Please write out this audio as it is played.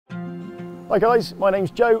Hi guys, my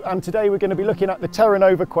name's Joe and today we're going to be looking at the Terra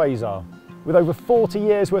Nova Quasar. With over 40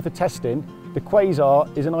 years worth of testing, the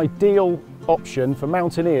Quasar is an ideal option for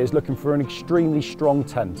mountaineers looking for an extremely strong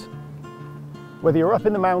tent. Whether you're up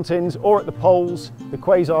in the mountains or at the poles, the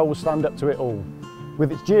Quasar will stand up to it all.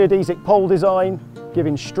 With its geodesic pole design,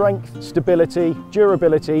 giving strength, stability,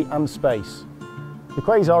 durability and space. The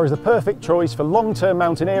Quasar is the perfect choice for long-term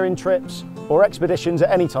mountaineering trips or expeditions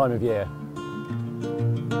at any time of year.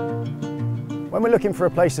 When we're looking for a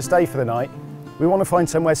place to stay for the night, we want to find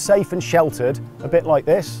somewhere safe and sheltered, a bit like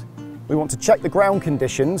this. We want to check the ground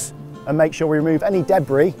conditions and make sure we remove any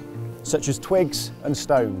debris, such as twigs and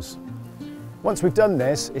stones. Once we've done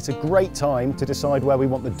this, it's a great time to decide where we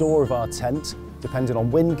want the door of our tent, depending on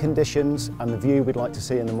wind conditions and the view we'd like to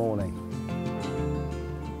see in the morning.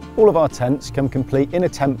 All of our tents come complete in a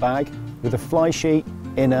tent bag with a fly sheet,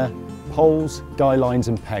 inner, poles, guy lines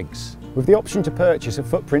and pegs, with the option to purchase a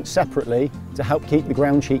footprint separately to help keep the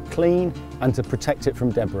ground sheet clean and to protect it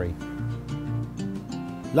from debris.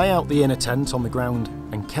 Lay out the inner tent on the ground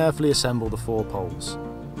and carefully assemble the 4 poles.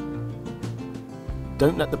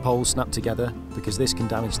 Don't let the poles snap together because this can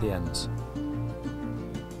damage the ends.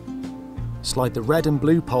 Slide the red and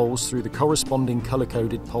blue poles through the corresponding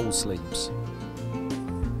colour-coded pole sleeves.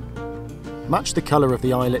 Match the colour of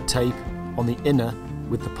the eyelet tape on the inner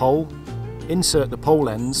with the pole. Insert the pole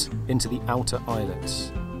ends into the outer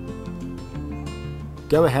eyelets.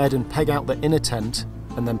 Go ahead and peg out the inner tent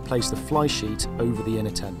and then place the fly sheet over the inner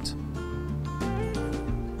tent.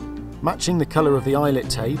 Matching the colour of the eyelet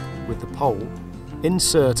tape with the pole,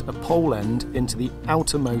 insert a pole end into the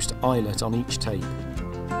outermost eyelet on each tape.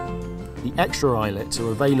 The extra eyelets are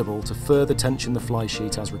available to further tension the fly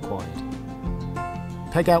sheet as required.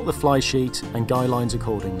 Peg out the fly sheet and guy lines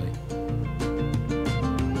accordingly.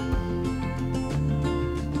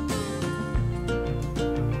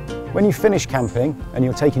 When you finish camping and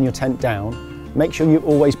you're taking your tent down, make sure you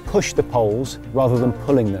always push the poles rather than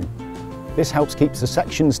pulling them. This helps keep the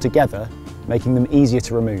sections together, making them easier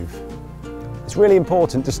to remove. It's really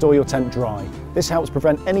important to store your tent dry. This helps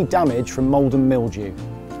prevent any damage from mould and mildew.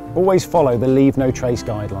 Always follow the Leave No Trace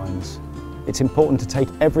guidelines. It's important to take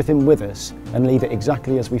everything with us and leave it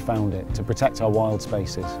exactly as we found it to protect our wild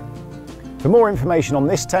spaces. For more information on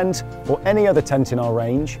this tent or any other tent in our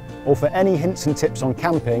range, or for any hints and tips on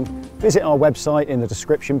camping, visit our website in the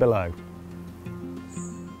description below.